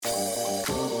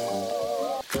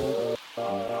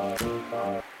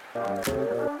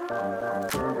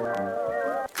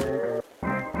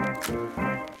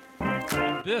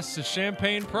This is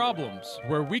Champagne Problems,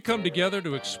 where we come together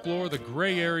to explore the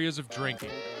gray areas of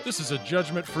drinking. This is a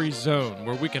judgment-free zone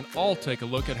where we can all take a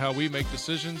look at how we make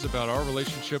decisions about our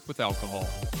relationship with alcohol.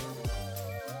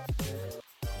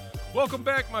 Welcome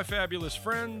back, my fabulous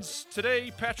friends.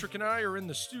 Today, Patrick and I are in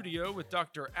the studio with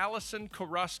Dr. Allison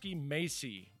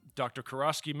Koroski-Macy. Dr.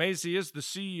 Koroski-Macy is the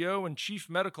CEO and Chief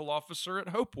Medical Officer at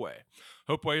Hopeway.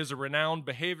 Hopeway is a renowned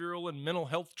behavioral and mental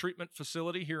health treatment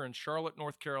facility here in Charlotte,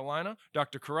 North Carolina.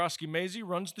 Dr. Koroski-Macy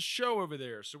runs the show over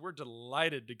there, so we're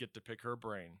delighted to get to pick her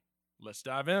brain. Let's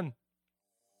dive in.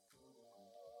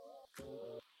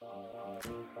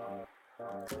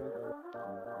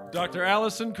 Dr.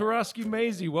 Allison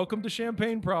Koroski-Macy, welcome to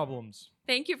Champagne Problems.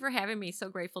 Thank you for having me. So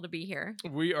grateful to be here.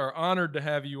 We are honored to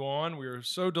have you on. We are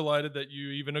so delighted that you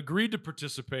even agreed to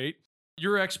participate.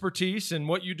 Your expertise and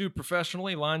what you do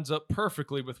professionally lines up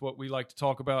perfectly with what we like to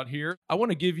talk about here. I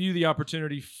want to give you the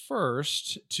opportunity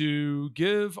first to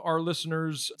give our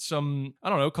listeners some,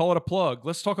 call it a plug.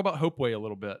 Let's talk about Hopeway a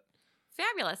little bit.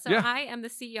 Fabulous. So I am the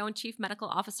CEO and Chief Medical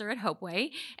Officer at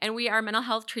Hopeway, and we are a mental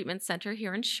health treatment center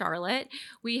here in Charlotte.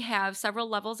 We have several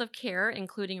levels of care,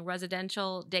 including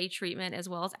residential, day treatment, as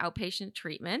well as outpatient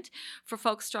treatment for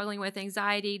folks struggling with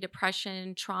anxiety,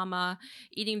 depression, trauma,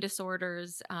 eating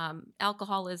disorders,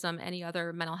 alcoholism, any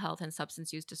other mental health and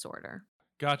substance use disorder.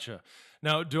 Gotcha.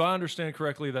 Now, do I understand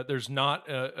correctly that there's not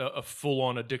a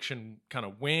full-on addiction kind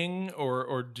of wing,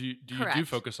 or do you do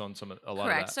focus on a lot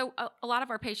Correct. of that? So a lot of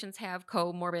our patients have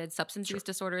comorbid substance use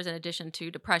disorders in addition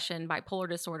to depression, bipolar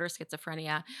disorder,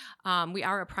 schizophrenia. We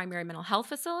are a primary mental health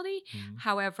facility. Mm-hmm.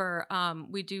 However,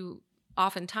 we do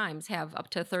oftentimes have up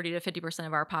to 30 to 50%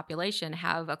 of our population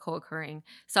have a co-occurring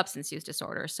substance use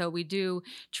disorder. So we do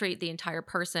treat the entire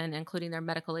person, including their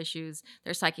medical issues,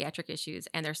 their psychiatric issues,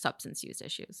 and their substance use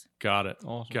issues. Got it.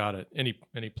 Awesome. Got it. Any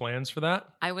plans for that?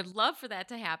 I would love for that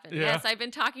to happen. Yeah. Yes, I've been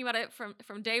talking about it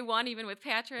from day one, even with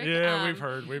Patrick. Yeah, we've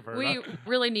heard. We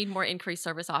really need more increased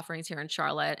service offerings here in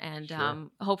Charlotte, and Sure.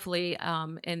 Hopefully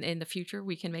in the future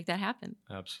we can make that happen.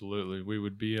 Absolutely. We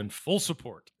would be in full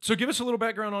support. So give us a little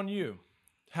background on you.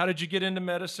 How did you get into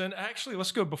medicine? Actually,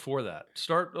 let's go before that.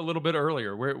 Start a little bit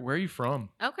earlier. Where are you from?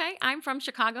 Okay. I'm from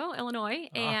Chicago, Illinois,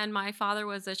 and my father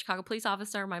was a Chicago police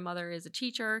officer. My mother is a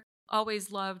teacher.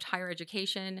 Always loved higher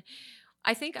education.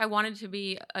 I think I wanted to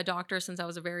be a doctor since I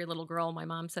was a very little girl. My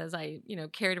mom says I,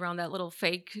 carried around that little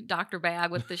fake doctor bag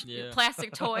with the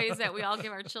plastic toys that we all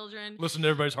give our children. Listen to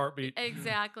everybody's heartbeat.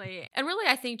 Exactly. And really,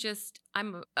 I think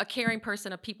I'm a caring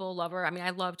person, a people lover. I mean, I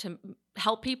love to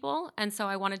help people. And so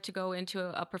I wanted to go into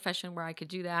a profession where I could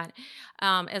do that,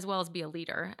 as well as be a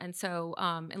leader. And so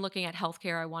in looking at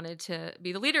healthcare, I wanted to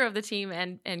be the leader of the team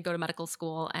and go to medical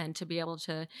school and to be able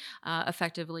to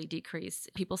effectively decrease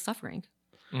people's suffering.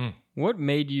 Mm. What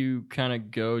made you kind of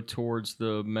go towards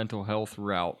the mental health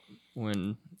route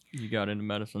when you got into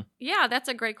medicine? Yeah, that's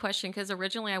a great question because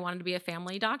originally I wanted to be a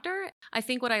family doctor. I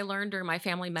think what I learned during my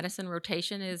family medicine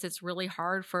rotation is it's really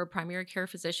hard for primary care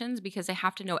physicians because they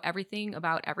have to know everything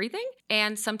about everything.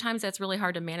 And sometimes that's really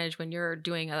hard to manage when you're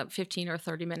doing a 15 or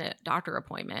 30-minute doctor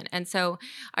appointment. And so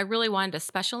I really wanted to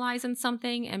specialize in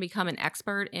something and become an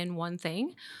expert in one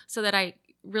thing so that I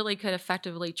really could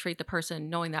effectively treat the person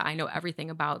knowing that I know everything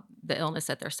about the illness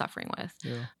that they're suffering with.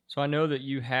 Yeah. So I know that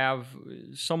you have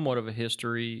somewhat of a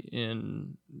history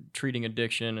in treating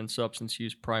addiction and substance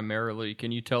use primarily.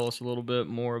 Can you tell us a little bit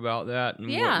more about that and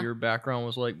what your background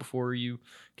was like before you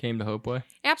came to Hopeway?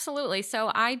 Absolutely.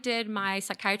 So I did my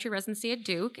psychiatry residency at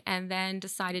Duke and then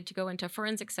decided to go into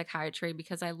forensic psychiatry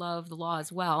because I love the law as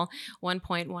well. One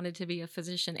point wanted to be a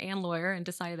physician and lawyer and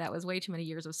decided that was way too many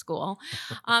years of school.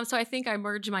 So I think I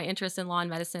merged my interest in law and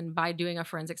medicine by doing a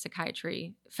forensic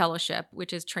psychiatry fellowship,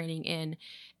 which is training in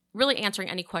really answering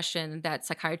any question that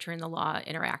psychiatry and the law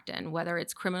interact in, whether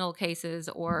it's criminal cases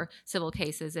or civil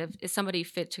cases. Is somebody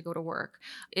fit to go to work?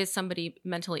 Is somebody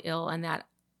mentally ill and that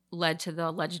led to the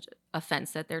alleged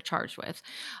offense that they're charged with?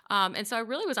 And so I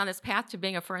really was on this path to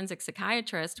being a forensic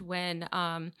psychiatrist when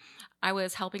I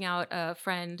was helping out a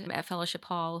friend at Fellowship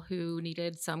Hall who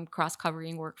needed some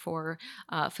cross-covering work for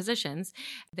physicians.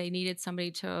 They needed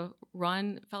somebody to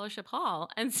run Fellowship Hall.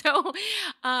 And so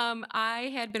I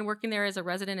had been working there as a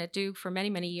resident at Duke for many,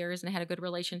 many years and had a good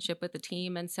relationship with the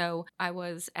team. And so I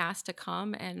was asked to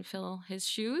come and fill his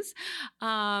shoes.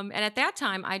 And at that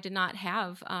time, I did not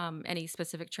have any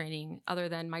specific training other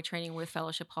than my training with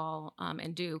Fellowship Hall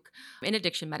and Duke in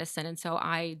addiction medicine. And so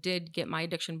I did get my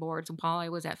addiction boards while I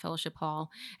was at Fellowship Hall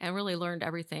and really learned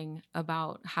everything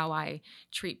about how I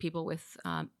treat people with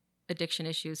addiction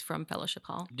issues from Fellowship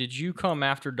Hall. Did you come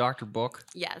after Dr. Book?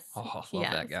 Yes. Oh, I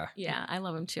love that guy. Yeah, I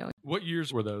love him too. What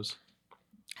years were those?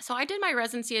 So I did my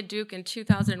residency at Duke in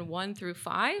 2001 through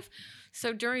 5.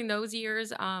 So during those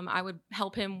years, I would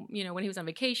help him, when he was on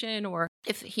vacation or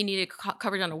if he needed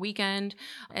coverage on a weekend.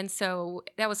 And so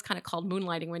that was kind of called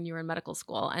moonlighting when you were in medical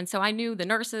school. And so I knew the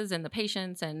nurses and the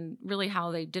patients and really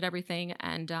how they did everything.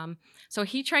 And so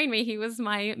he trained me. He was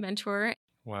my mentor.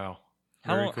 Wow.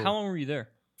 How long were you there?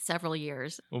 Several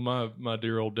years. Well, my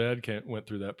dear old dad went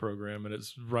through that program, and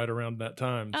it's right around that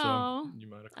time. So you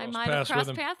might have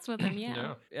crossed paths with him.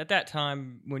 Yeah. At that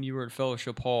time, when you were at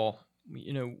Fellowship Hall,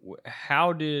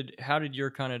 how did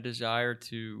your kind of desire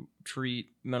to treat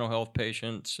mental health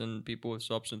patients and people with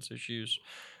substance issues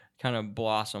kind of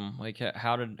blossom? Like,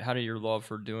 how did your love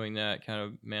for doing that kind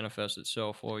of manifest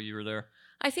itself while you were there?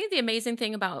 I think the amazing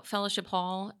thing about Fellowship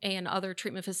Hall and other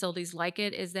treatment facilities like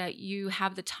it is that you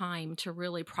have the time to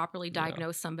really properly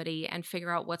diagnose somebody and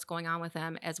figure out what's going on with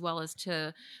them, as well as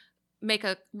to make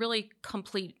a really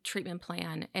complete treatment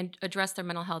plan and address their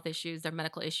mental health issues, their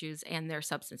medical issues, and their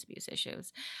substance abuse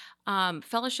issues.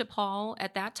 Fellowship Hall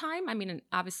at that time,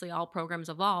 obviously all programs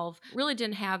evolve, really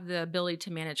didn't have the ability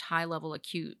to manage high-level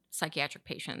acute psychiatric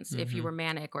patients if you were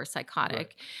manic or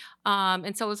psychotic. Right.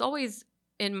 And so it was always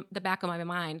in the back of my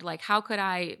mind, like, how could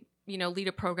I lead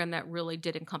a program that really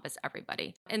did encompass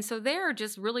everybody. And so there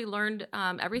just really learned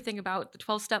everything about the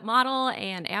 12-step model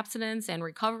and abstinence and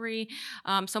recovery.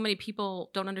 So many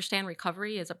people don't understand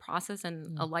recovery as a process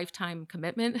and a lifetime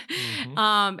commitment.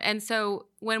 Mm-hmm. And so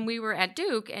when we were at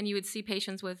Duke and you would see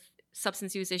patients with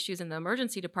substance use issues in the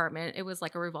emergency department, it was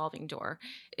like a revolving door.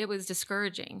 It was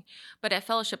discouraging. But at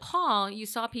Fellowship Hall, you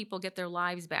saw people get their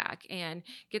lives back and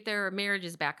get their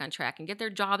marriages back on track and get their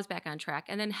jobs back on track,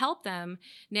 and then help them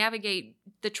navigate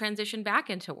the transition back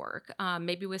into work,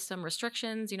 maybe with some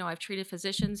restrictions. I've treated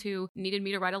physicians who needed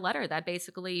me to write a letter that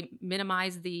basically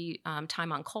minimized the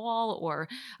time on call or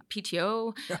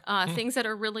PTO, things that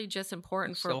are really just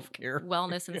important for self-care.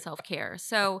 Wellness and self-care.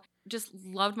 So just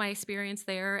loved my experience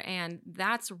there. And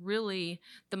that's really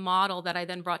the model that I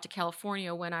then brought to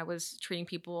California when I was treating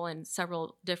people in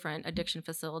several different addiction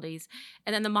facilities.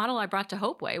 And then the model I brought to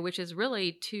Hopeway, which is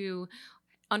really to,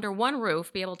 under one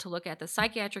roof, be able to look at the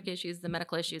psychiatric issues, the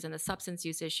medical issues, and the substance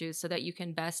use issues so that you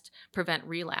can best prevent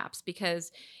relapse.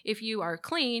 Because if you are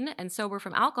clean and sober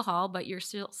from alcohol, but you're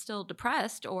still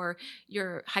depressed or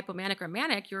you're hypomanic or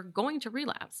manic, you're going to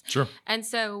relapse. Sure. And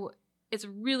so it's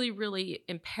really, really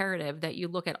imperative that you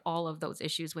look at all of those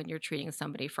issues when you're treating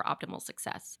somebody for optimal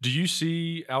success. Do you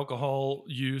see alcohol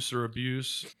use or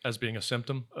abuse as being a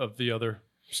symptom of the other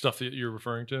stuff that you're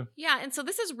referring to? Yeah, and so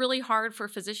this is really hard for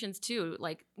physicians too.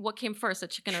 Like, what came first, the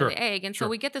chicken or the egg? And so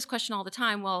we get this question all the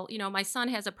time. Well, my son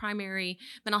has a primary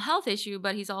mental health issue,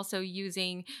 but he's also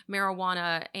using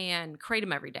marijuana and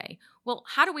kratom every day. Well,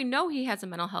 how do we know he has a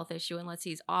mental health issue unless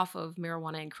he's off of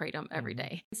marijuana and kratom every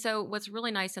day? So what's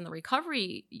really nice in the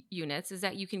recovery units is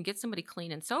that you can get somebody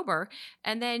clean and sober,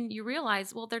 and then you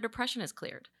realize, well, their depression is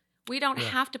cleared. We don't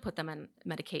have to put them on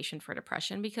medication for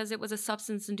depression because it was a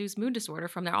substance-induced mood disorder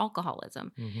from their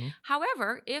alcoholism. Mm-hmm.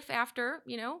 However, if after,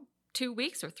 2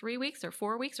 weeks or 3 weeks or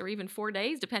 4 weeks or even 4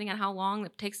 days, depending on how long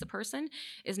it takes the person,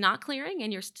 is not clearing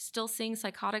and you're still seeing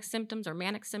psychotic symptoms or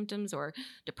manic symptoms or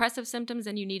depressive symptoms,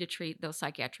 then you need to treat those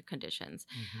psychiatric conditions.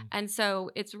 Mm-hmm. And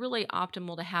so it's really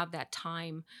optimal to have that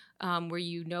time where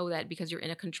you know that because you're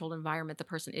in a controlled environment, the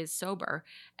person is sober,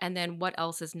 and then what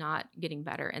else is not getting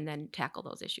better, and then tackle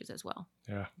those issues as well.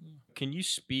 Yeah. Can you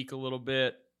speak a little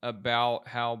bit about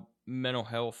how mental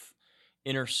health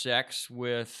intersects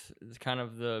with kind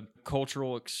of the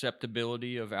cultural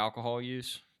acceptability of alcohol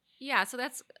use? Yeah, so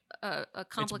that's a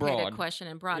complicated question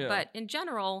and broad. Yeah. But in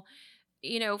general,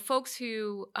 folks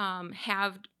who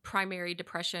have primary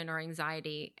depression or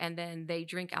anxiety and then they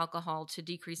drink alcohol to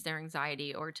decrease their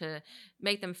anxiety or to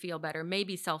make them feel better may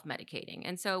be self-medicating.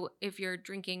 And so if you're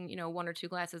drinking, 1 or 2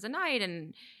 glasses a night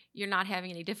and you're not having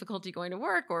any difficulty going to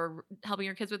work or helping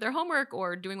your kids with their homework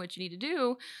or doing what you need to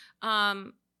do,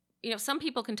 some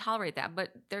people can tolerate that,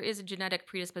 but there is a genetic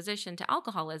predisposition to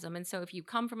alcoholism. And so if you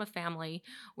come from a family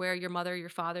where your mother, your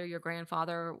father, your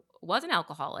grandfather was an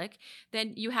alcoholic,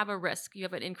 then you have a risk. You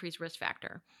have an increased risk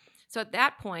factor. So at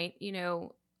that point,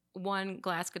 1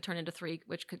 glass could turn into 3,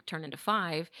 which could turn into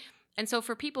 5. And so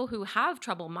for people who have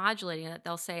trouble modulating it,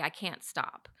 they'll say, I can't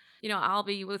stop. I'll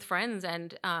be with friends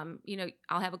and,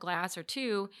 I'll have a glass or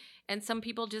 2. And some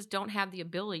people just don't have the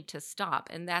ability to stop.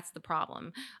 And that's the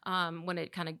problem when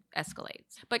it kind of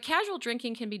escalates. But casual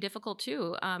drinking can be difficult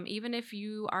too. Even if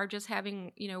you are just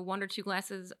having, 1 or 2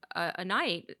 glasses a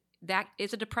night, that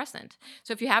is a depressant.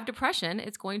 So if you have depression,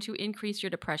 it's going to increase your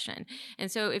depression.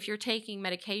 And so if you're taking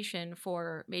medication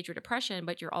for major depression,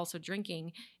 but you're also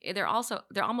drinking, they're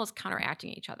almost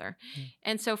counteracting each other.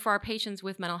 And so for our patients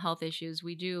with mental health issues,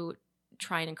 we do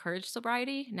try and encourage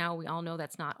sobriety. Now, we all know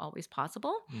that's not always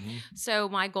possible. So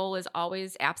my goal is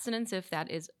always abstinence if that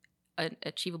is an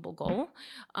achievable goal.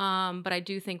 But I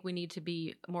do think we need to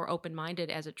be more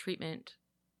open-minded as a treatment,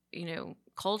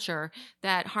 culture,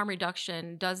 that harm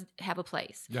reduction does have a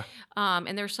place. Yeah.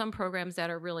 And there's some programs that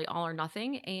are really all or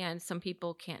nothing, and some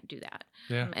people can't do that.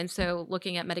 Yeah. And so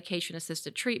looking at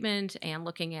medication-assisted treatment and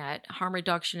looking at harm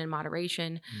reduction and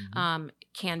moderation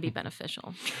can be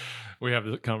beneficial. We have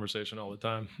this conversation all the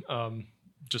time.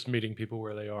 Just meeting people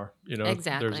where they are.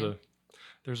 Exactly.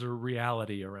 There's a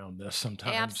reality around this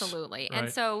sometimes. Absolutely. Right?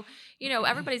 And so,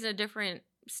 everybody's in a different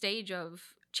stage of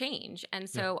change. And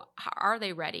so are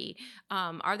they ready?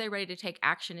 Are they ready to take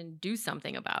action and do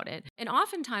something about it? And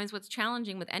oftentimes what's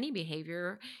challenging with any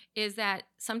behavior is that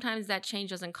sometimes that change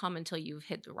doesn't come until you've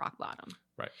hit the rock bottom.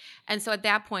 Right. And so at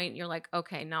that point, you're like,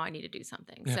 okay, now I need to do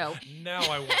something. So now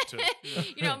I want to.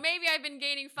 Maybe I've been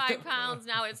gaining 5 pounds.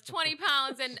 Now it's 20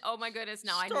 pounds. And oh my goodness,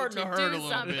 now I need to do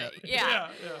something. Yeah.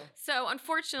 So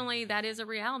unfortunately, that is a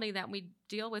reality that we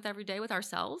deal with every day with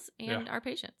ourselves and our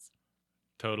patients.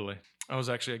 Totally. I was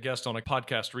actually a guest on a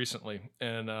podcast recently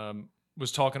and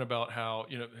was talking about how,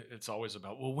 it's always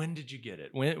about, well, when did you get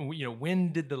it?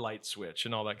 When did the light switch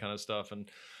and all that kind of stuff? And,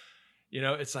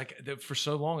 it's like for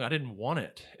so long I didn't want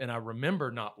it. And I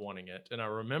remember not wanting it. And I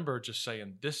remember just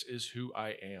saying, this is who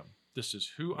I am. This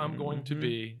is who I'm going to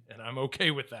be. And I'm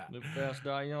okay with that. Live fast,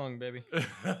 die young, baby.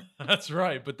 That's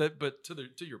right. But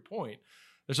to your point,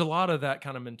 there's a lot of that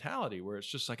kind of mentality where it's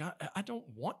just like, I don't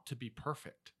want to be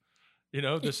perfect.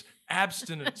 This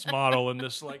abstinence model and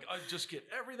this I just get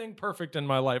everything perfect in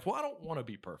my life. Well, I don't want to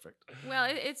be perfect. Well,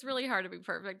 it's really hard to be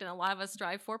perfect. And a lot of us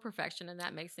strive for perfection, and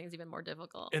that makes things even more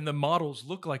difficult. And the models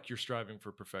look like you're striving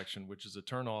for perfection, which is a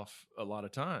turnoff a lot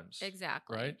of times.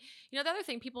 Exactly. Right? The other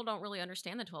thing, people don't really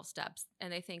understand the 12 steps,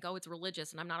 and they think, oh, it's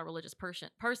religious, and I'm not a religious person.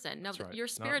 No, right. Your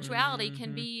spirituality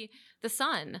can be the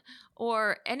sun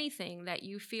or anything that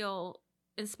you feel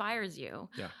inspires you.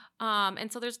 Yeah.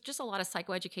 And so there's just a lot of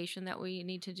psychoeducation that we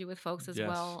need to do with folks as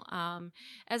well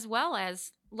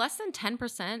as less than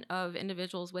 10% of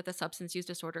individuals with a substance use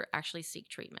disorder actually seek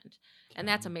treatment. And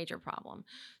that's a major problem.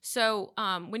 So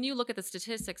when you look at the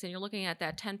statistics and you're looking at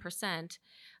that 10%,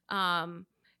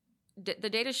 the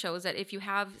data shows that if you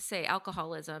have, say,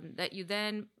 alcoholism, that you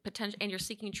then and you're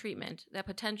seeking treatment, that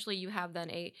potentially you have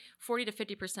then a 40 to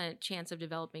 50% chance of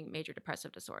developing major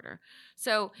depressive disorder.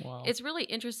 So It's really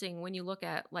interesting when you look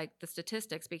at the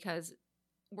statistics, because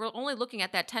we're only looking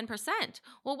at that 10%.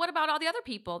 Well, what about all the other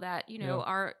people that,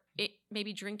 are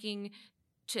maybe drinking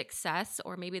to excess,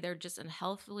 or maybe they're just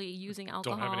unhealthily using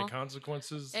alcohol. Don't have any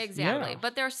consequences. Exactly. Yeah.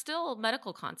 But there are still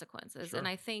medical consequences. Sure. And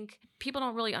I think people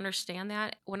don't really understand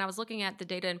that. When I was looking at the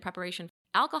data in preparation,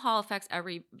 alcohol affects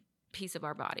every piece of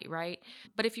our body, right?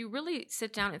 But if you really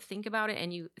sit down and think about it,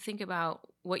 and you think about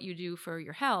what you do for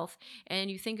your health,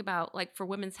 and you think about, for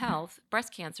women's health,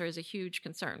 breast cancer is a huge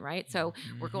concern, right? So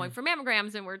we're going for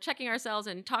mammograms, and we're checking ourselves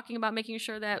and talking about making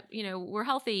sure that, we're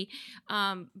healthy.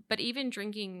 But even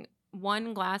drinking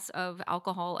 1 glass of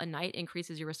alcohol a night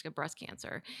increases your risk of breast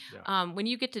cancer. Yeah. When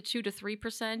you get to 2 to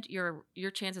 3%,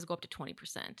 your chances go up to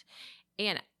 20%.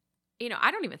 And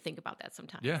I don't even think about that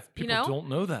sometimes. Yeah, people don't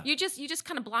know that. You just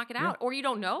kind of block it out, or you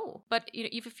don't know. But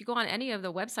if you go on any of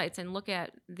the websites and look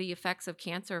at the effects of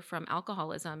cancer from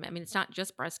alcoholism, I mean, it's not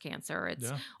just breast cancer;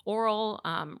 it's oral,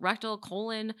 rectal,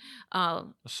 colon,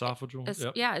 esophageal.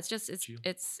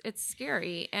 It's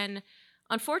scary, and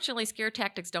unfortunately, scare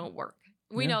tactics don't work.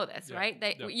 We know this, right?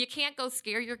 You can't go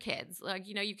scare your kids.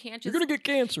 You can't just... You're going to get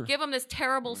cancer. Give them this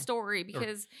terrible story,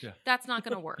 because that's not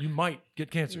going to work. You might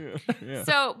get cancer. Yeah.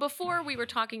 So before we were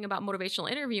talking about motivational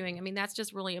interviewing, I mean, that's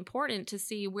just really important to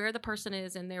see where the person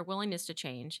is and their willingness to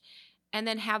change. And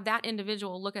then have that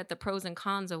individual look at the pros and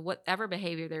cons of whatever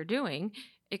behavior they're doing.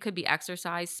 It could be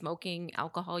exercise, smoking,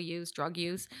 alcohol use, drug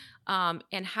use, and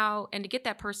to get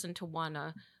that person to want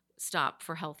to stop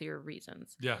for healthier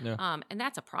reasons. Yeah. And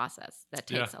that's a process that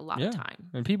takes a lot of time.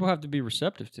 And people have to be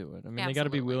receptive to it. I mean, Absolutely. They got to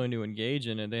be willing to engage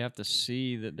in it. They have to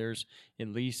see that there's at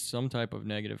least some type of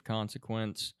negative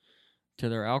consequence to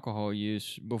their alcohol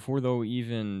use before they'll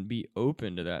even be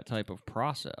open to that type of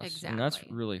process. Exactly. And that's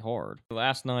really hard.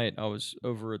 Last night, I was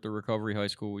over at the Recovery High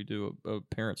School. We do a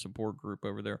parent support group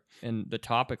over there. And the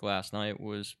topic last night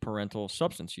was parental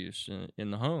substance use in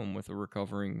the home with a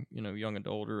recovering, young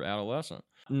adult or adolescent.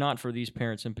 Not for these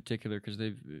parents in particular, because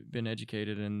they've been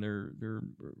educated and they're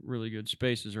really good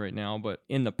spaces right now. But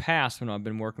in the past, when I've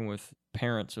been working with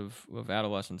parents of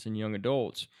adolescents and young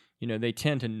adults, they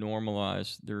tend to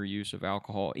normalize their use of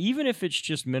alcohol, even if it's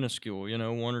just minuscule,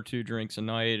 1 or 2 drinks a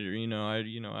night, or,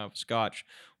 I have scotch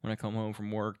when I come home from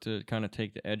work to kind of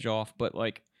take the edge off. But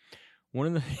like, one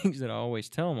of the things that I always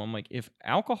tell them, I'm like, if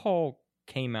alcohol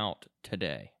came out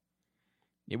today,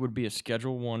 it would be a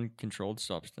Schedule I controlled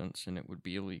substance and it would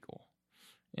be illegal.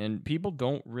 And people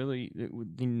don't really,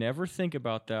 they never think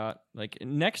about that. Like,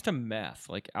 next to meth,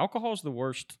 like, alcohol is the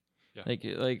worst. Yeah.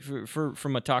 Like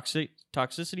from a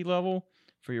toxicity level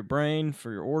for your brain,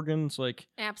 for your organs, like,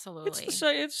 absolutely.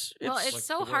 It's like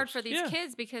so hard for these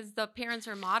kids because the parents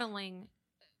are modeling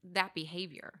that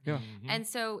behavior. Yeah. Mm-hmm. And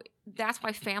so that's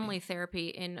why family therapy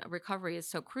in recovery is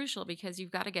so crucial, because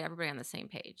you've got to get everybody on the same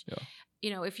page.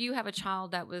 Yeah. If you have a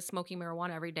child that was smoking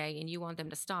marijuana every day and you want them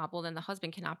to stop, well, then the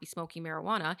husband cannot be smoking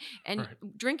marijuana and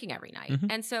drinking every night.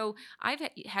 Mm-hmm. And so I've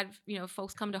had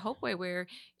folks come to Hopeway where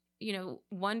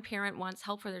one parent wants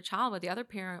help for their child, but the other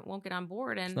parent won't get on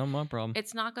board, and it's not my problem.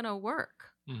 It's not going to work.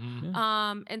 Mm-hmm.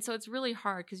 Yeah. And so it's really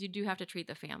hard because you do have to treat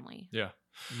the family. Yeah.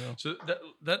 No. So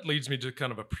that leads me to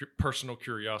kind of a personal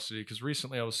curiosity, because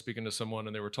recently I was speaking to someone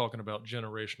and they were talking about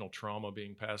generational trauma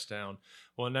being passed down.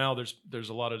 Well, now there's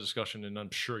a lot of discussion, and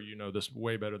I'm sure you know this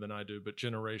way better than I do, but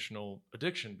generational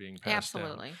addiction being passed down.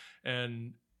 Absolutely.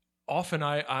 And often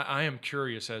I am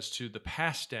curious as to the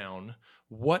pass down.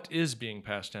 What is being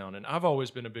passed down? And I've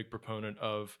always been a big proponent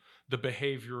of the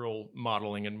behavioral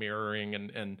modeling and mirroring,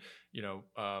 and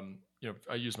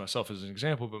I use myself as an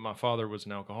example, but my father was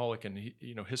an alcoholic, and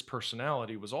his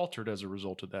personality was altered as a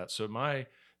result of that. So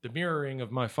the mirroring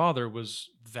of my father was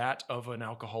that of an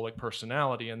alcoholic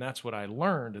personality, and that's what I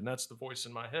learned, and that's the voice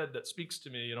in my head that speaks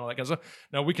to me,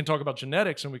 Now we can talk about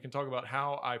genetics, and we can talk about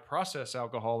how I process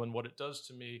alcohol and what it does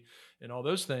to me and all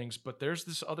those things, but there's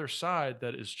this other side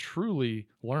that is truly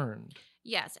learned.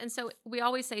 Yes. And so we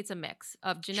always say it's a mix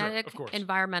of genetic,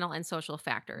 environmental, and social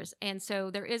factors. And so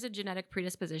there is a genetic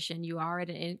predisposition. You are at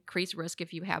an increased risk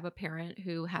if you have a parent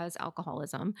who has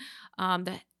alcoholism.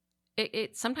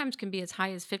 It sometimes can be as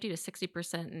high as 50 to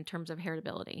 60% in terms of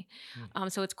heritability.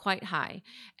 So it's quite high.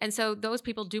 And so those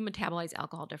people do metabolize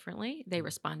alcohol differently. They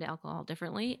respond to alcohol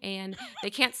differently, and they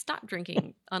can't stop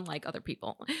drinking, unlike other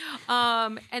people.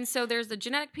 And so there's the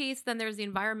genetic piece. Then there's the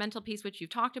environmental piece, which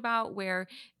you've talked about, where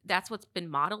that's what's been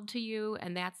modeled to you.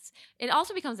 And it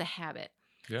also becomes a habit.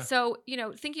 Yeah. So,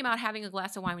 thinking about having a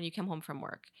glass of wine when you come home from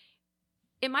work,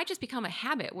 it might just become a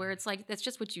habit where it's like, that's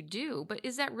just what you do. But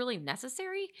is that really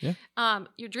necessary? Yeah.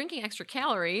 You're drinking extra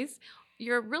calories.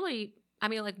 You're really,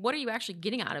 what are you actually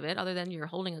getting out of it other than you're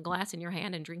holding a glass in your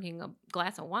hand and drinking a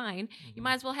glass of wine? Mm-hmm. You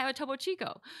might as well have a Topo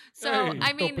Chico. So,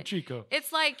 Topo Chico.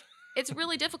 It's like, it's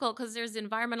really difficult because there's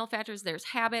environmental factors, there's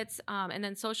habits, and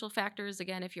then social factors.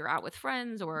 Again, if you're out with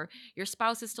friends or your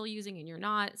spouse is still using and you're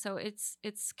not. So it's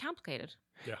complicated.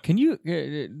 Yeah. Can you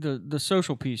the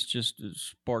social piece just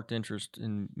sparked interest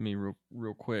in me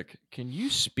real quick. Can you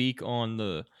speak on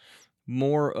the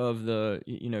more of the,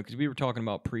 because we were talking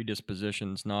about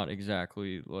predispositions, not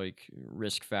exactly like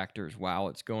risk factors while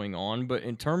it's going on, but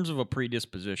in terms of a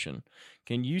predisposition,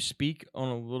 can you speak on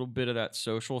a little bit of that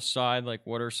social side? Like,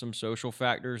 what are some social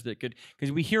factors that could,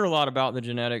 because we hear a lot about the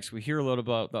genetics, we hear a lot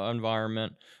about the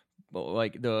environment,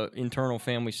 like the internal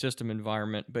family system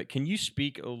environment, but can you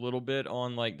speak a little bit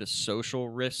on like the social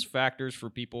risk factors for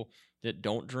people that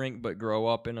don't drink but grow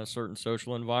up in a certain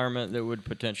social environment that would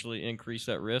potentially increase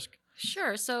that risk?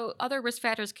 Sure. So other risk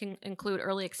factors can include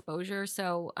early exposure.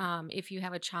 So if you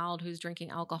have a child who's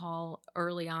drinking alcohol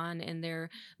early on in their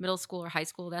middle school or high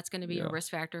school, that's going to be a risk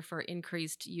factor for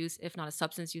increased use, if not a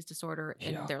substance use disorder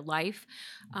in their life.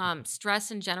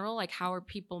 Stress in general, like how are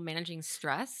people managing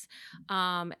stress,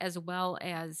 as well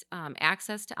as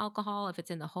access to alcohol if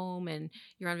it's in the home and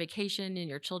you're on vacation and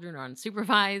your children are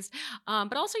unsupervised,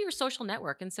 but also your social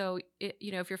network. And so,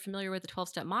 if you're familiar with the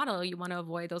 12-step model, you want to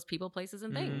avoid those people, places,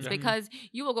 and things. Because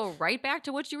you will go right back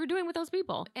to what you were doing with those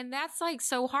people. And that's like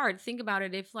so hard. Think about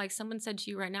it. If like someone said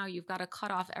to you right now, you've got to cut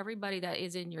off everybody that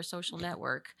is in your social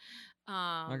network.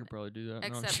 I could probably do that.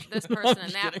 Except this person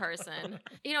and that person.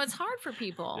 It's hard for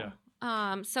people. Yeah.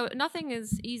 So nothing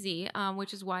is easy,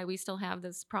 which is why we still have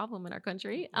this problem in our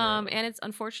country. And it's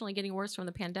unfortunately getting worse from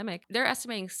the pandemic. They're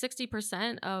estimating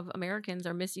 60% of Americans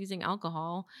are misusing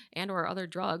alcohol and or other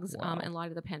drugs in light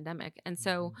of the pandemic. And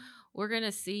so we're going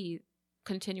to see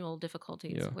continual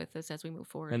difficulties with this as we move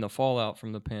forward. And the fallout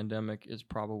from the pandemic is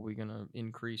probably going to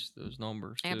increase those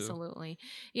numbers too. Absolutely.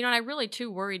 And I really too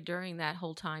worried during that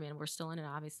whole time, and we're still in it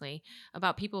obviously,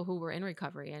 about people who were in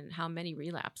recovery and how many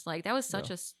relapsed. Like that was such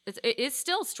it is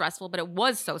still stressful, but it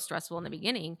was so stressful in the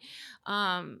beginning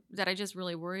that I just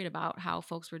really worried about how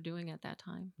folks were doing at that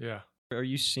time. Yeah. Are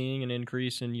you seeing an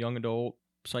increase in young adult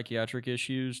psychiatric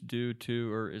issues due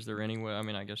to, or is there any way? I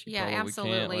mean, I guess you probably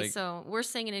absolutely. can't. So we're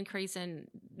seeing an increase in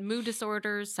mood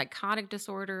disorders, psychotic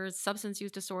disorders, substance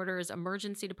use disorders,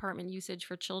 emergency department usage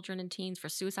for children and teens, for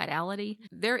suicidality.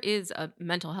 There is a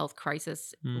mental health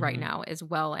crisis right now, as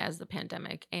well as the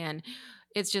pandemic. And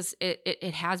it's just,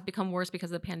 it has become worse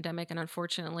because of the pandemic. And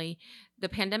unfortunately, the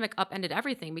pandemic upended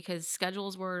everything because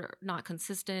schedules were not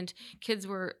consistent. Kids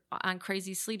were on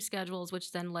crazy sleep schedules,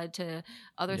 which then led to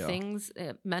other things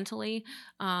mentally.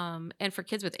 And for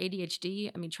kids with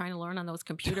ADHD, I mean, trying to learn on those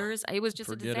computers, it was just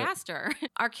a disaster.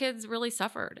 Our kids really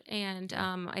suffered. And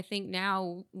I think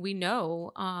now we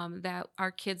know that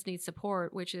our kids need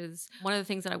support, which is one of the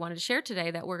things that I wanted to share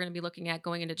today, that we're going to be looking at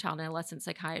going into child and adolescent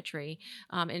psychiatry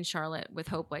in Charlotte with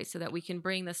Hopeway, so that we can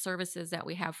bring the services that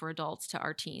we have for adults to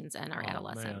our teens and our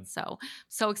adolescents. Man.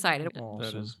 So excited. Awesome.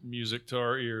 That is music to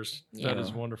our ears. That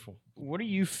is wonderful. What do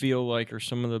you feel like are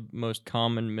some of the most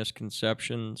common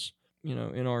misconceptions,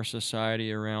 in our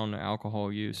society around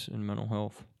alcohol use and mental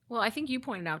health? Well, I think you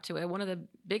pointed out to it. One of the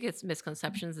biggest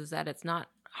misconceptions is that it's not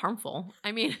harmful.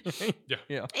 I mean,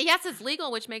 yes, it's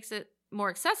legal, which makes it more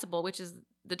accessible, which is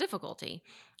the difficulty.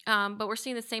 But we're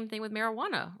seeing the same thing with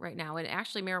marijuana right now. And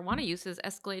actually, marijuana use is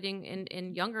escalating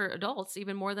in younger adults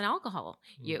even more than alcohol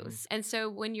use. And so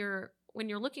when you're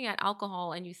looking at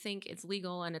alcohol and you think it's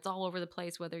legal and it's all over the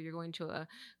place, whether you're going to a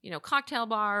cocktail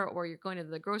bar or you're going to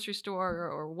the grocery store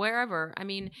or wherever, I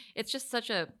mean, it's just such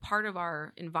a part of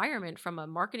our environment from a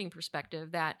marketing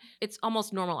perspective that it's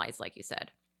almost normalized, like you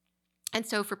said. And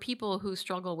so for people who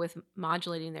struggle with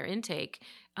modulating their intake,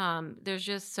 there's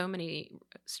just so many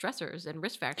stressors and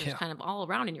risk factors kind of all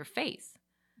around in your face.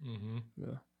 Mm-hmm.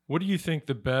 Yeah. What do you think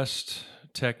the best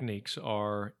techniques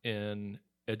are in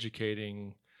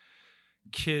educating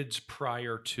kids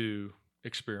prior to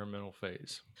experimental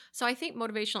phase? So I think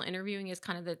motivational interviewing is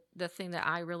kind of the thing that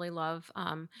I really love.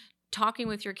 Talking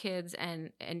with your kids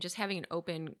and just having an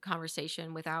open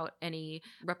conversation without any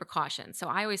repercussions. So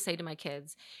I always say to my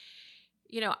kids,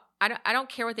 I don't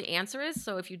care what the answer is.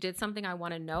 So if you did something, I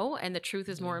want to know, and the truth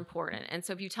is more important. And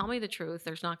so if you tell me the truth,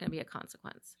 there's not going to be a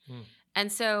consequence.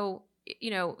 And so,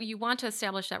 you want to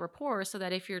establish that rapport so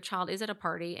that if your child is at a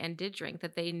party and did drink,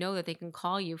 that they know that they can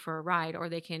call you for a ride or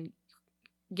they can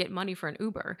get money for an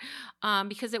Uber,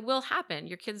 because it will happen.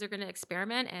 Your kids are going to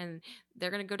experiment and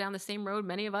they're going to go down the same road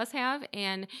many of us have.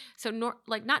 And so not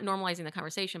normalizing the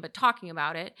conversation, but talking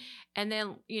about it. And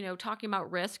then, talking about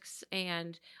risks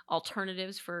and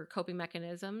alternatives for coping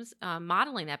mechanisms,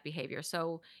 modeling that behavior.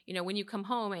 So, when you come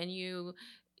home and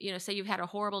say you've had a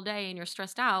horrible day and you're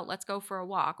stressed out, let's go for a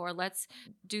walk or let's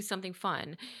do something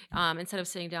fun, instead of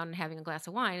sitting down and having a glass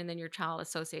of wine. And then your child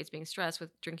associates being stressed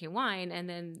with drinking wine, and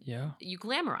then you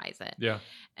glamorize it. Yeah.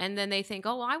 And then they think,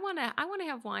 oh, I want to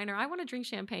have wine, or I want to drink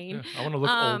champagne. Yeah, I want to look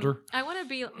older. I want to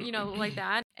be, like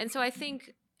that. And so I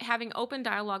think having open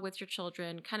dialogue with your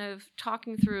children, kind of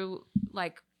talking through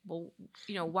well,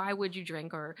 why would you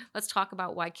drink? Or let's talk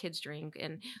about why kids drink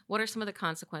and what are some of the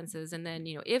consequences. And then,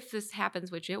 if this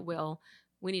happens, which it will,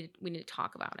 we need to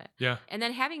talk about it. Yeah. And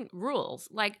then having rules,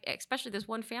 especially this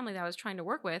one family that I was trying to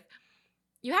work with,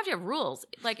 you have to have rules.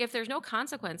 If there's no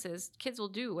consequences, kids will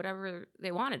do whatever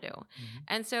they want to do. Mm-hmm.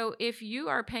 And so if you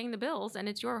are paying the bills and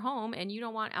it's your home and you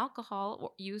don't want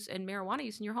alcohol use and marijuana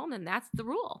use in your home, then that's the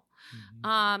rule.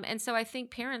 Mm-hmm. And so I think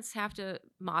parents have to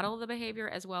model the behavior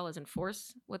as well as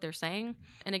enforce what they're saying.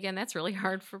 And again, that's really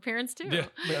hard for parents too. Yeah,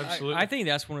 absolutely. I think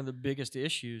that's one of the biggest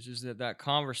issues is that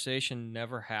conversation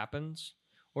never happens.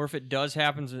 Or if it does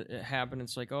happen,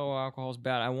 it's like, oh, alcohol's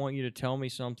bad. I want you to tell me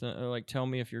something, or tell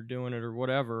me if you're doing it or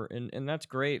whatever. And that's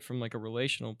great from a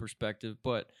relational perspective.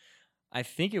 But I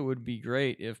think it would be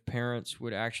great if parents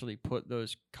would actually put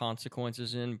those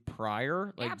consequences in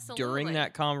prior, during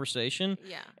that conversation.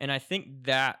 Yeah. And I think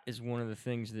that is one of the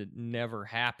things that never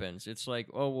happens. It's like,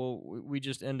 oh, well, we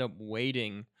just end up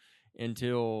waiting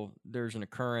until there's an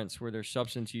occurrence where there's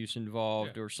substance use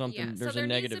involved or something. Yeah. There's a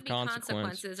negative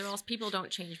consequences, or else people don't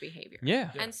change behavior.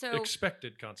 Yeah. And so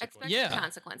expected consequences.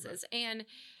 Consequences. And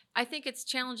I think it's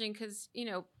challenging because,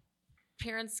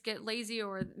 parents get lazy,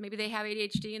 or maybe they have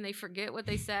ADHD and they forget what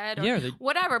they said, or Yeah,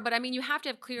 whatever. But I mean, you have to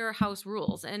have clear house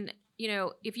rules. And, you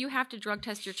know, if you have to drug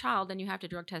test your child, then you have to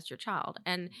drug test your child.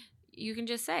 And you can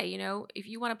just say, you know, if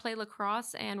you want to play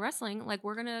lacrosse and wrestling, like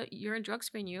you're in drug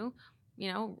screen you,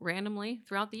 you know, randomly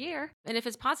throughout the year. And if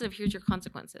it's positive, here's your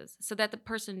consequences, so that the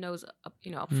person knows,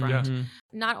 you know, up front. Mhm.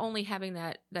 Not only having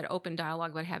that open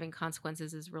dialogue, but having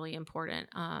consequences is really important.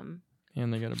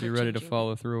 And they got to for be ready to changing-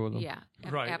 follow through with them. Yeah.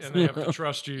 Right, Absolutely. and they have to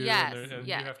trust you, Yes, and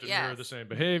yeah, you have to yes. mirror the same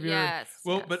behavior. Yes.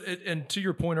 Well, yes. but and to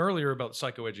your point earlier about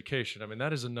psychoeducation, I mean,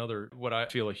 that is another, what I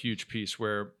feel, a huge piece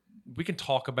where we can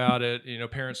talk about it. You know,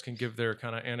 parents can give their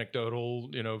kind of anecdotal,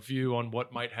 you know, view on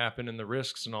what might happen and the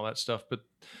risks and all that stuff. But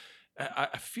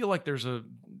I feel like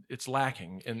it's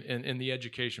lacking in the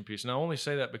education piece. And I only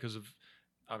say that because of,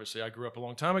 obviously, I grew up a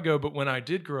long time ago. But when I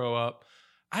did grow up,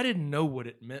 I didn't know what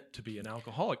it meant to be an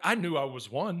alcoholic. I knew I was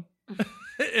one.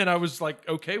 And I was like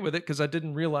okay with it because I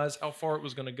didn't realize how far it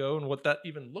was going to go and what that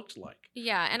even looked like.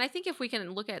 Yeah, and I think if we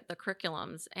can look at the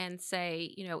curriculums and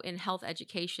say, you know, in health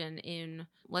education in,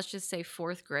 let's just say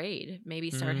 4th grade,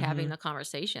 maybe start having the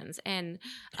conversations and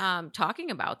talking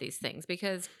about these things,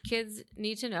 because kids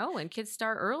need to know and kids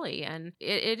start early, and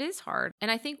it is hard.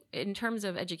 And I think in terms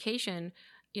of education,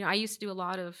 you know, I used to do a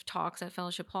lot of talks at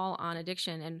Fellowship Hall on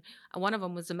addiction, and one of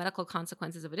them was the medical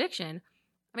consequences of addiction.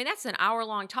 I mean, that's an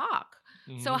hour-long talk.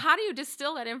 So how do you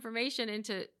distill that information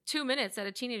into 2 minutes that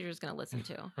a teenager is going to listen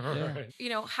to? Right. You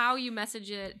know, how you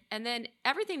message it, and then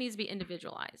everything needs to be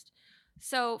individualized.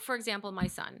 So, for example, my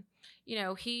son, you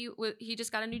know, he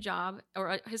just got a new job,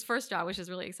 or his first job, which is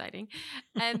really exciting.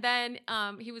 And then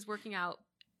he was working out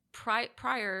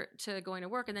prior to going to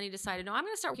work, and then he decided, no, I'm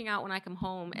going to start working out when I come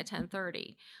home at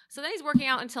 10:30. So then he's working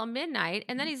out until midnight,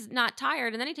 and then he's not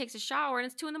tired, and then he takes a shower, and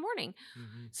it's 2 a.m.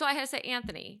 So I had to say,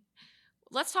 Anthony,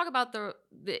 let's talk about the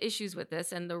issues with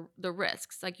this and the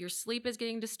risks. Like, your sleep is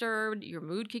getting disturbed, your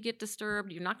mood could get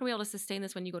disturbed, you're not going to be able to sustain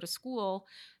this when you go to school.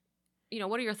 You know,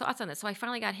 what are your thoughts on this? So I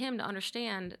finally got him to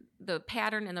understand the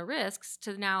pattern and the risks,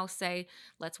 to now say,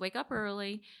 let's wake up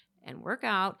early and work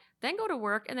out, then go to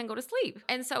work, and then go to sleep.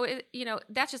 And so, you know,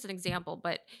 that's just an example,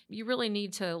 but you really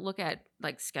need to look at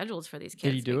like schedules for these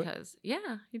kids. Did he do it?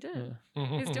 Yeah, he did.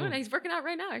 Yeah. He's doing it. He's working out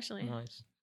right now, actually. Nice.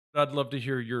 I'd love to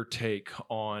hear your take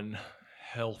on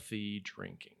healthy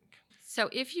drinking. So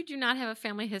if you do not have a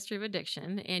family history of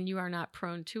addiction and you are not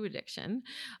prone to addiction,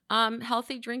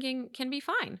 healthy drinking can be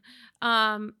fine.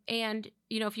 And,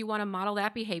 you know, if you want to model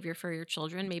that behavior for your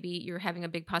children, maybe you're having a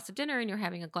big pasta dinner and you're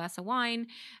having a glass of wine.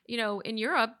 You know, in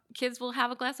Europe, kids will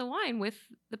have a glass of wine with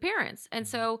the parents. And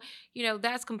so, you know,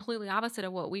 that's completely opposite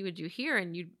of what we would do here.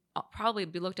 And you'd probably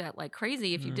be looked at like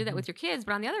crazy if you did that with your kids.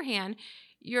 But on the other hand,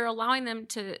 you're allowing them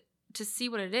to see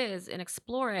what it is and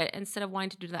explore it, instead of wanting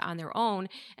to do that on their own,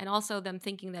 and also them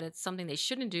thinking that it's something they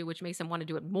shouldn't do, which makes them want to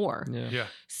do it more. Yeah.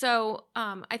 So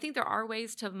I think there are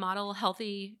ways to model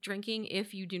healthy drinking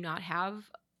if you do not have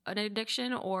an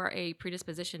addiction or a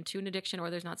predisposition to an addiction, or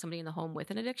there's not somebody in the home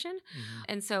with an addiction.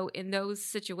 And so in those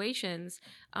situations,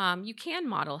 you can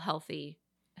model healthy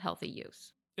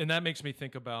use. And that makes me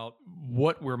think about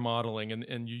what we're modeling.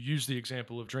 And you use the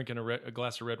example of drinking a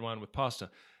glass of red wine with pasta.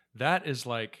 That is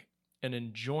like an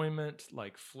enjoyment,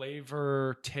 like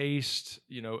flavor, taste,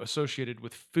 you know, associated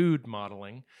with food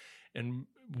modeling. And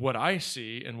what I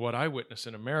see and what I witness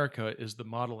in America is the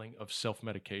modeling of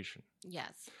self-medication.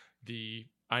 Yes.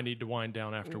 I need to wind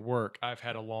down after work. I've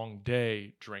had a long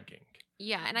day drinking.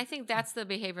 Yeah, and I think that's the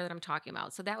behavior that I'm talking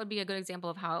about. So that would be a good example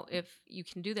of how, if you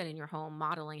can do that in your home,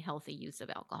 modeling healthy use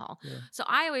of alcohol. Yeah. So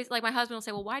I always, like, my husband will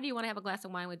say, well, why do you want to have a glass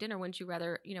of wine with dinner? Wouldn't you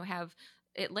rather, you know, have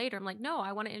it later? I'm like, no,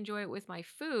 I want to enjoy it with my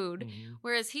food.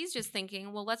 Whereas he's just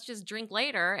thinking, well, let's just drink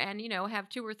later and, you know, have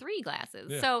 2 or 3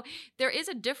 glasses. Yeah. So there is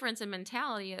a difference in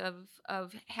mentality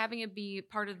of having it be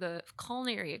part of the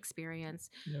culinary experience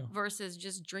versus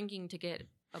just drinking to get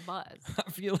a buzz.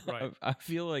 I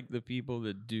feel like the people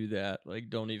that do that like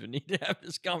don't even need to have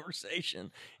this conversation,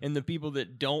 and the people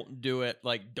that don't do it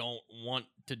like don't want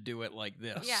to do it like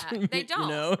this. Yeah, they don't. You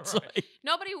know, it's like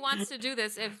nobody wants to do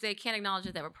this if they can't acknowledge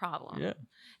that they have a problem. Yeah.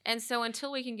 And so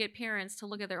until we can get parents to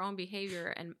look at their own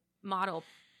behavior and model,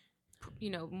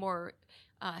 you know, more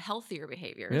healthier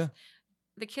behaviors,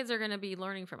 the kids are going to be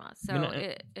learning from us. So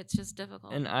it's just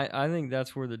difficult. And I think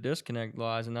that's where the disconnect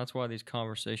lies, and that's why these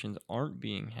conversations aren't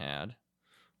being had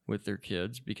with their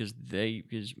kids, because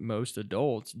most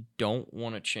adults don't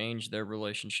want to change their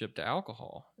relationship to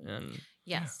alcohol. And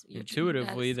yes,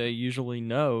 intuitively, they usually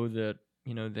know that,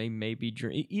 you know, they may be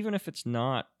even if it's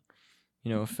not,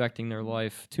 you know, affecting their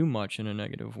life too much in a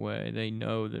negative way. They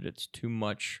know that it's too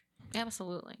much.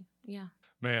 Absolutely. Yeah.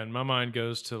 Man, my mind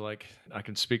goes to, like, I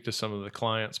can speak to some of the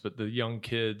clients, but the young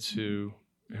kids who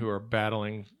are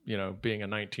battling, being a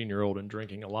 19-year-old and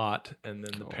drinking a lot, and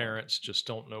then the parents just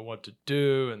don't know what to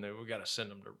do, and we got to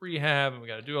send them to rehab, and we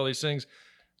got to do all these things.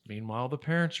 Meanwhile, the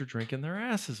parents are drinking their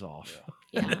asses off.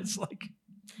 Yeah. And it's like,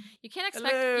 you can't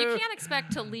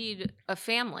expect to lead a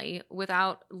family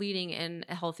without leading in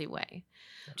a healthy way.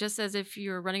 Just as if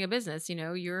you're running a business,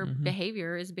 your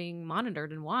behavior is being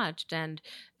monitored and watched, and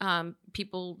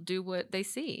people do what they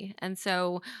see. And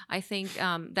so I think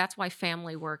that's why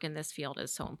family work in this field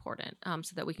is so important,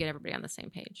 so that we get everybody on the same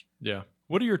page. Yeah.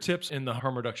 What are your tips in the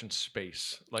harm reduction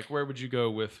space? Like, where would you go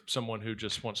with someone who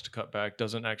just wants to cut back,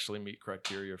 doesn't actually meet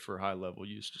criteria for high-level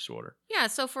use disorder? Yeah.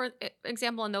 So for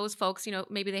example, in those folks,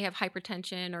 maybe they have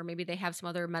hypertension, or maybe they have some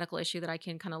other medical issue that I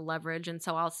can kind of leverage. And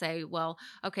so I'll say, well,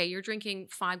 okay, you're drinking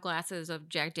 5 glasses of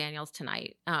Jack Daniels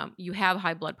tonight. You have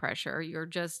high blood pressure. You're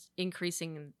just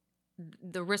increasing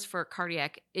the risk for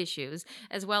cardiac issues,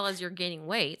 as well as you're gaining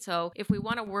weight. So if we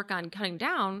want to work on cutting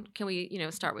down, can we,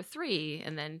 start with 3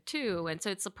 and then 2? And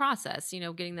so it's a process,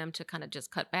 getting them to kind of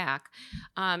just cut back.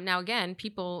 Now, again,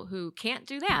 people who can't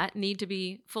do that need to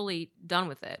be fully done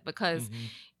with it, because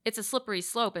it's a slippery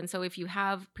slope. And so if you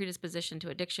have predisposition to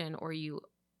addiction, or you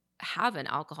have an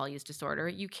alcohol use disorder,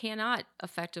 you cannot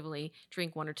effectively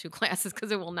drink 1 or 2 glasses,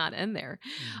 because it will not end there.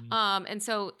 And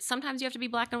so sometimes you have to be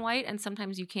black and white, and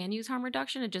sometimes you can use harm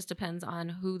reduction. It just depends on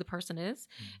who the person is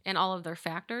and all of their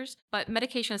factors. But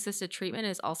medication-assisted treatment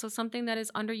is also something that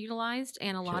is underutilized,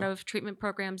 and a lot of treatment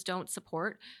programs don't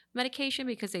support medication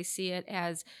because they see it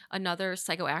as another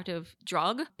psychoactive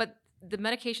drug. But the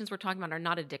medications we're talking about are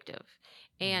not addictive,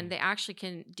 and they actually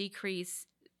can decrease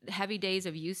heavy days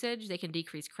of usage. They can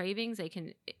decrease cravings. They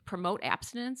can promote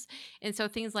abstinence. And so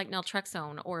things like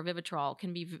naltrexone or Vivitrol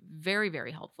can be very,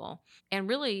 very helpful, and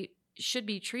really should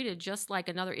be treated just like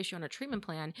another issue on a treatment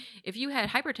plan. If you had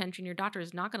hypertension, your doctor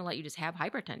is not going to let you just have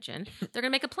hypertension. They're going to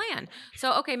make a plan.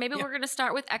 So, okay, maybe we're going to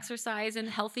start with exercise and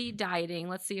healthy dieting.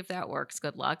 Let's see if that works.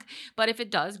 Good luck. But if it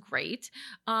does, great.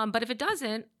 But if it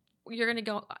doesn't, you're going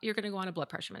to go on a blood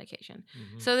pressure medication.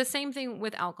 So the same thing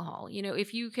with alcohol.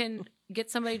 If you can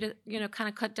get somebody to, kind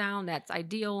of cut down, that's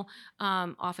ideal.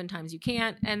 Oftentimes you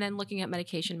can't. And then looking at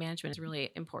medication management is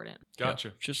really important. Gotcha.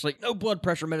 Yeah. Just like, no blood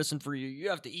pressure medicine for you. You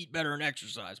have to eat better and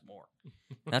exercise more.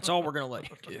 That's all we're going to let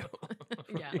you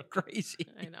do. Yeah. Crazy.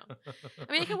 I know.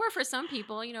 I mean, it can work for some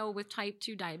people, with type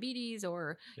 2 diabetes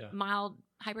or mild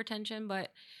hypertension,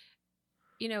 but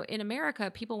in America,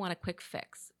 people want a quick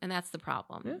fix, and that's the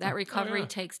problem. Yeah. That recovery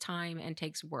takes time and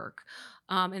takes work.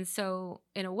 And so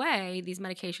in a way, these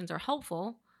medications are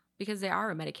helpful because they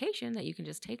are a medication that you can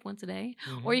just take once a day,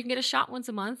 or you can get a shot once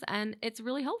a month, and it's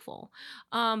really helpful.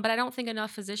 But I don't think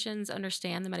enough physicians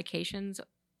understand the medications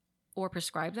or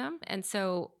prescribe them. And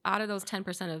so out of those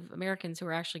 10% of Americans who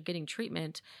are actually getting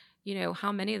treatment,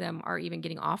 how many of them are even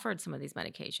getting offered some of these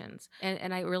medications?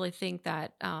 And I really think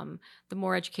that the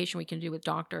more education we can do with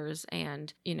doctors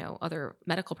and, other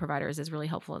medical providers is really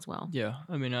helpful as well. Yeah.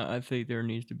 I mean, I think there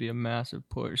needs to be a massive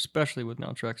push, especially with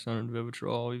naltrexone and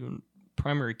Vivitrol. Even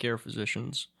primary care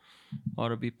physicians ought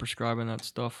to be prescribing that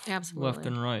stuff left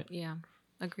and right. Yeah.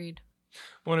 Agreed.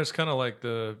 Well, it's kind of like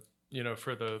for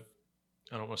the,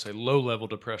 I don't want to say low-level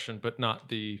depression, but not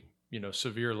the,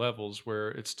 severe levels, where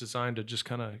it's designed to just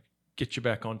kind of get you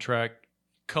back on track,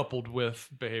 coupled with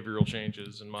behavioral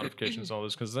changes and modifications, all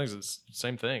those kinds of things. It's the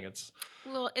same thing. It's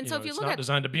if you it's look not at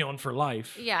designed to be on for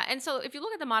life. Yeah, and so if you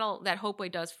look at the model that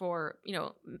Hopeway does for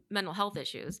mental health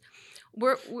issues,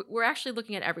 we're actually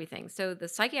looking at everything. So the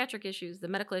psychiatric issues, the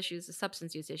medical issues, the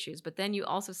substance use issues, but then you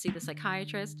also see the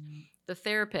psychiatrist, the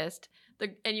therapist,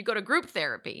 and you go to group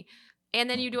therapy. And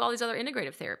then you do all these other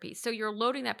integrative therapies. So you're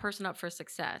loading that person up for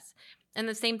success. And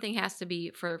the same thing has to be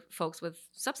for folks with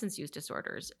substance use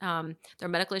disorders. Their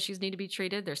medical issues need to be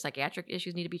treated. Their psychiatric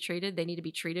issues need to be treated. They need to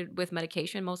be treated with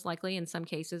medication, most likely in some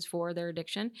cases, for their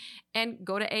addiction. And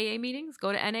go to AA meetings,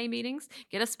 go to NA meetings,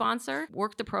 get a sponsor,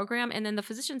 work the program. And then the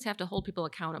physicians have to hold people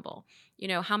accountable.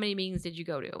 How many meetings did you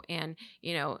go to? And,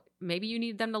 maybe you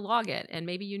need them to log it. And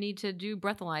maybe you need to do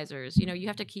breathalyzers. You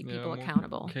have to keep people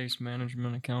accountable. Case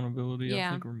management, accountability. Yeah,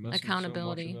 I think we're missing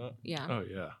accountability. so much of that. Yeah. Oh,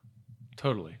 yeah.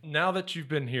 Totally. Now that you've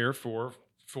been here for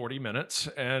 40 minutes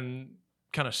and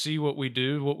kind of see what we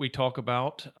do, what we talk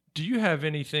about, do you have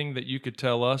anything that you could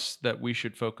tell us that we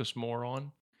should focus more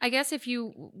on? I guess if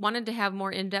you wanted to have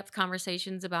more in-depth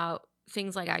conversations about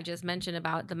things like I just mentioned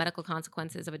about the medical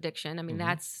consequences of addiction, I mean,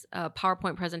 that's a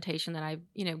PowerPoint presentation that I've,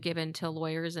 given to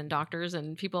lawyers and doctors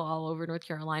and people all over North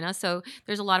Carolina. So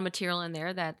there's a lot of material in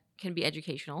there that can be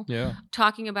educational. Yeah.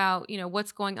 Talking about,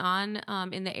 what's going on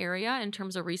in the area in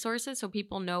terms of resources so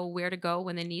people know where to go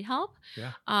when they need help.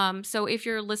 Yeah. So if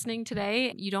you're listening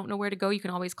today, you don't know where to go, you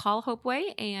can always call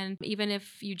Hopeway. And even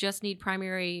if you just need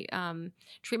primary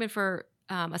treatment for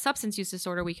a substance use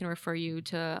disorder, we can refer you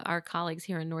to our colleagues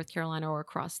here in North Carolina or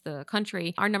across the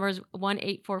country. Our number is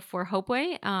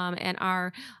 1-844-HOPEWAY, and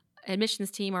our admissions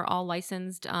team are all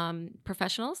licensed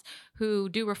professionals who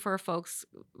do refer folks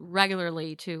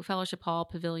regularly to Fellowship Hall,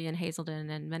 Pavilion, Hazelden,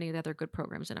 and many of the other good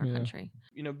programs in our country.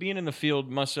 Being in the field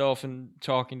myself and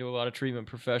talking to a lot of treatment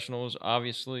professionals,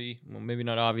 obviously, well, maybe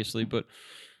not obviously, but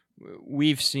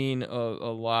we've seen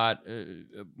a lot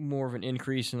more of an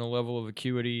increase in the level of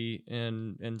acuity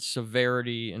and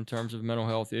severity in terms of mental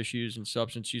health issues and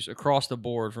substance use across the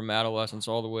board, from adolescents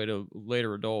all the way to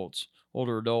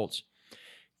older adults.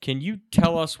 Can you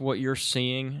tell us what you're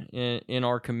seeing in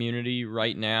our community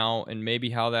right now, and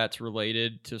maybe how that's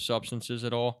related to substances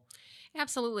at all?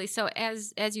 Absolutely. So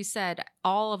as you said,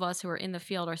 all of us who are in the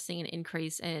field are seeing an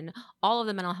increase in all of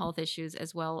the mental health issues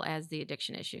as well as the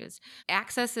addiction issues.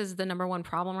 Access is the number one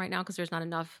problem right now because there's not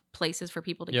enough places for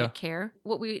people to get care.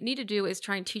 What we need to do is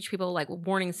try and teach people like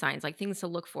warning signs, like things to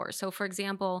look for. So for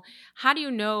example, how do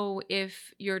you know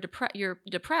if you're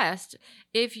depressed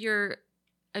if your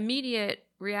immediate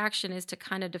reaction is to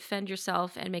kind of defend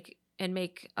yourself and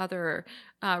make other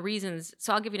reasons?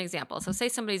 So I'll give you an example. So say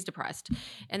somebody's depressed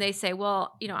and they say,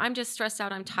 well, I'm just stressed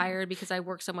out. I'm tired because I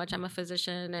work so much. I'm a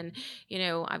physician and,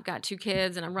 I've got 2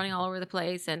 kids and I'm running all over the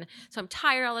place. And so I'm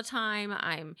tired all the time.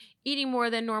 I'm eating more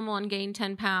than normal and gained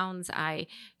 10 pounds. I,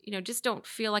 just don't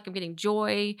feel like I'm getting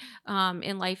joy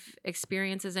in life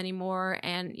experiences anymore.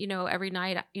 And, every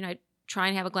night, I try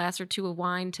and have a glass or 2 of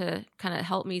wine to kind of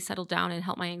help me settle down and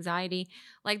help my anxiety.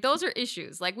 Like those are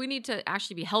issues. Like we need to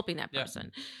actually be helping that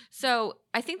person. Yeah. So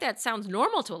I think that sounds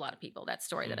normal to a lot of people, that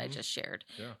story that I just shared.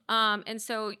 Yeah. And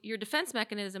so your defense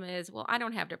mechanism is, well, I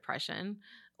don't have depression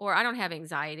or I don't have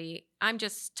anxiety. I'm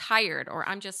just tired or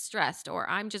I'm just stressed or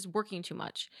I'm just working too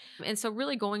much. And so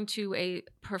really going to a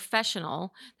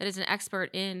professional that is an expert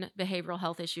in behavioral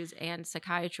health issues and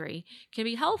psychiatry can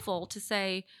be helpful to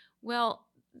say, well,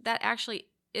 that actually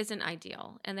isn't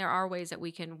ideal. And there are ways that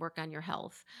we can work on your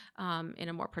health in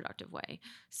a more productive way.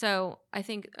 So I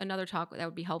think another talk that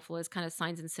would be helpful is kind of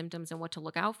signs and symptoms and what to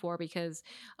look out for, because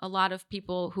a lot of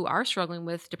people who are struggling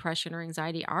with depression or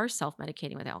anxiety are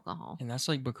self-medicating with alcohol. And that's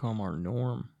like become our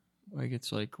norm. Like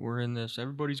it's like we're in this,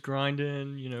 everybody's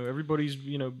grinding, everybody's,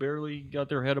 barely got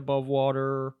their head above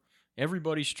water.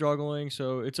 Everybody's struggling.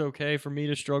 So it's okay for me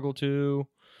to struggle too.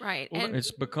 Right. Well, and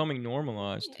it's becoming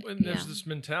normalized. And there's this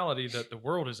mentality that the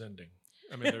world is ending.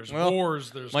 I mean, there's wars,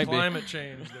 there's climate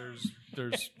change, there's...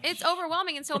 It's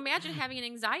overwhelming. And so imagine having an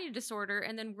anxiety disorder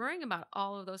and then worrying about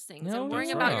all of those things and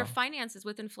worrying about your finances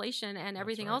with inflation and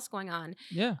everything else going on.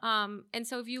 Yeah. And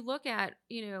so if you look at,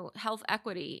 health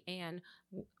equity and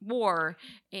war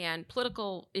and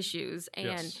political issues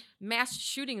and mass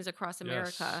shootings across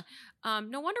America,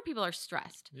 no wonder people are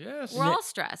stressed. Yes. We're all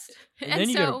stressed.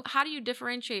 And so how do you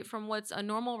differentiate from what's a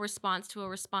normal response to a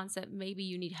response that maybe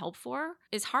you need help for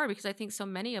is hard, because I think so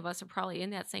many of us are probably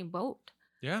in that same boat.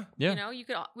 Yeah. Yeah. We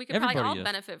could Everybody probably all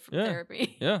benefit from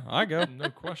therapy. Yeah, I go.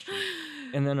 No question.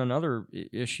 And then another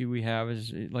issue we have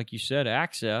is, like you said,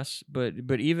 access, but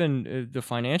even the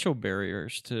financial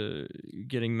barriers to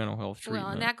getting mental health treatment.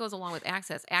 Well, and that goes along with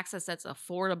access that's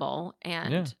affordable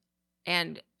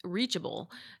and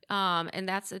reachable. And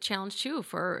that's a challenge too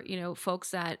for,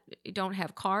 folks that don't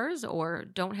have cars or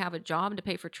don't have a job to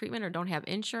pay for treatment or don't have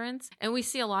insurance. And we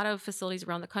see a lot of facilities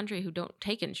around the country who don't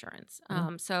take insurance.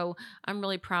 So I'm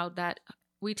really proud that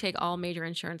we take all major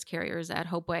insurance carriers at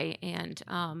Hopeway, and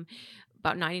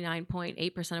about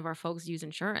 99.8% of our folks use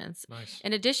insurance. Nice.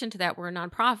 In addition to that, we're a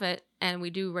nonprofit and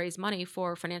we do raise money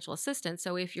for financial assistance.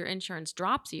 So if your insurance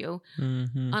drops you,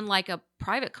 unlike a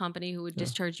private company who would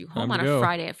discharge you home on a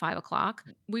Friday at 5:00,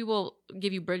 we will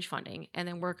give you bridge funding and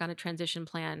then work on a transition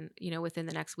plan, within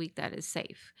the next week that is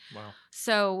safe. Wow.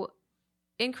 So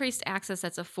increased access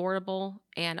that's affordable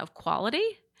and of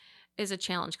quality is a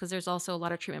challenge, because there's also a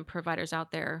lot of treatment providers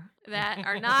out there that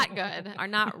are not good, are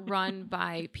not run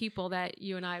by people that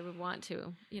you and I would want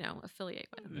to, affiliate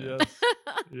with.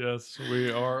 Yes,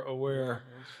 we are aware.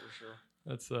 That's for sure.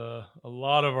 That's a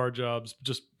lot of our jobs,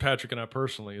 just Patrick and I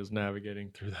personally, is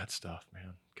navigating through that stuff,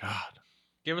 man. God.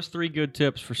 Give us 3 good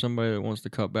tips for somebody that wants to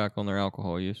cut back on their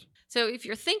alcohol use. So if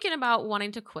you're thinking about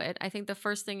wanting to quit, I think the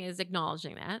first thing is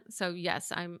acknowledging that. So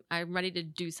yes, I'm ready to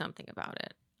do something about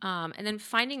it. And then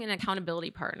finding an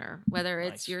accountability partner, whether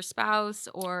it's your spouse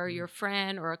or your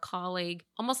friend or a colleague,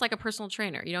 almost like a personal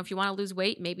trainer. You know, if you want to lose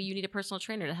weight, maybe you need a personal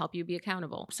trainer to help you be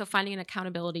accountable. So finding an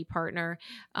accountability partner,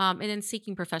 and then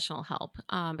seeking professional help.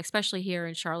 Especially here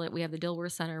in Charlotte, we have the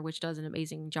Dilworth Center, which does an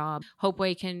amazing job.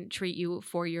 Hopeway can treat you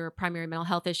for your primary mental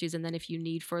health issues. And then if you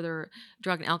need further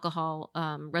drug and alcohol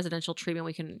residential treatment,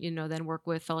 we can, then work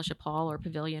with Fellowship Hall or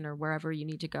Pavilion or wherever you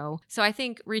need to go. So I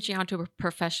think reaching out to a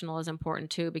professional is important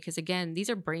too, because again, these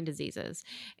are brain diseases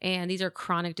and these are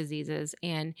chronic diseases.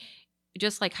 And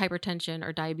just like hypertension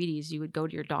or diabetes, you would go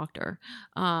to your doctor.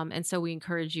 And so we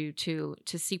encourage you to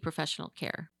seek professional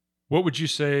care. What would you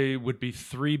say would be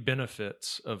 3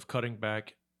 benefits of cutting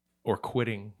back or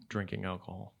quitting drinking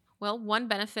alcohol? Well, one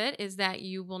benefit is that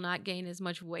you will not gain as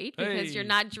much weight because you're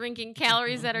not drinking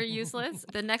calories that are useless.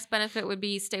 The next benefit would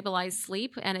be stabilized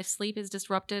sleep. And if sleep is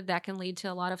disrupted, that can lead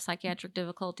to a lot of psychiatric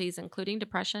difficulties, including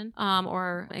depression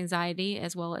or anxiety,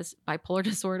 as well as bipolar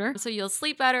disorder. So you'll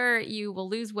sleep better, you will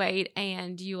lose weight,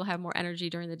 and you will have more energy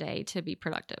during the day to be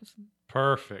productive.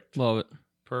 Perfect. Love it.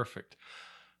 Perfect.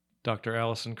 Dr.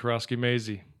 Allison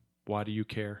Kurowski-Mazy, why do you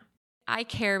care? I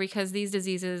care because these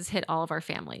diseases hit all of our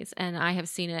families, and I have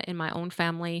seen it in my own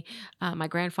family. My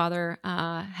grandfather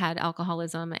had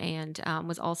alcoholism and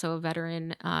was also a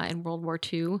veteran in World War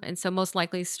II, and so most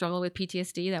likely struggled with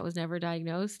PTSD that was never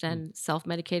diagnosed and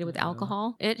self-medicated with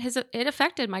alcohol. It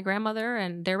affected my grandmother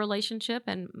and their relationship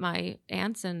and my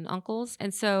aunts and uncles.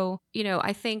 And so,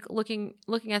 I think looking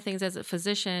at things as a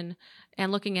physician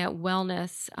and looking at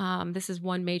wellness, this is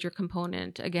one major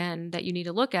component, again, that you need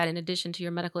to look at in addition to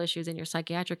your medical issues and your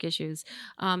psychiatric issues,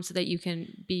 so that you can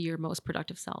be your most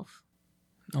productive self.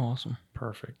 Awesome.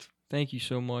 Perfect. Thank you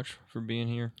so much for being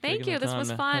here. Thank you. This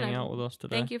was fun. Hang out with us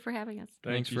today. Thank you for having us.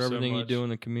 Thanks for everything you do in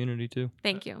the community, too.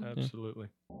 Thank you. Absolutely.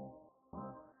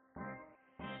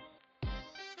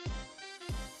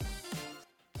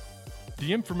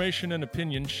 The information and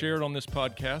opinions shared on this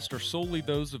podcast are solely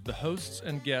those of the hosts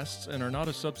and guests and are not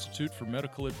a substitute for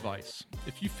medical advice.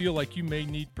 If you feel like you may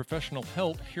need professional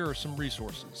help, here are some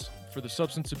resources. For the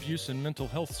Substance Abuse and Mental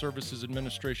Health Services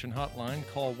Administration hotline,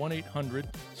 call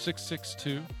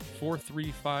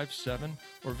 1-800-662-4357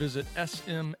 or visit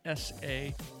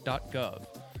smsa.gov.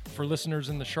 For listeners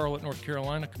in the Charlotte, North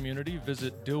Carolina community,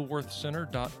 visit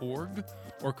dilworthcenter.org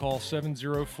or call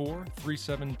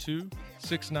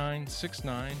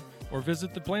 704-372-6969 or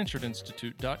visit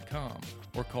theblanchardinstitute.com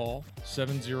or call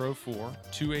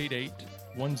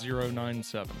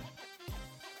 704-288-1097.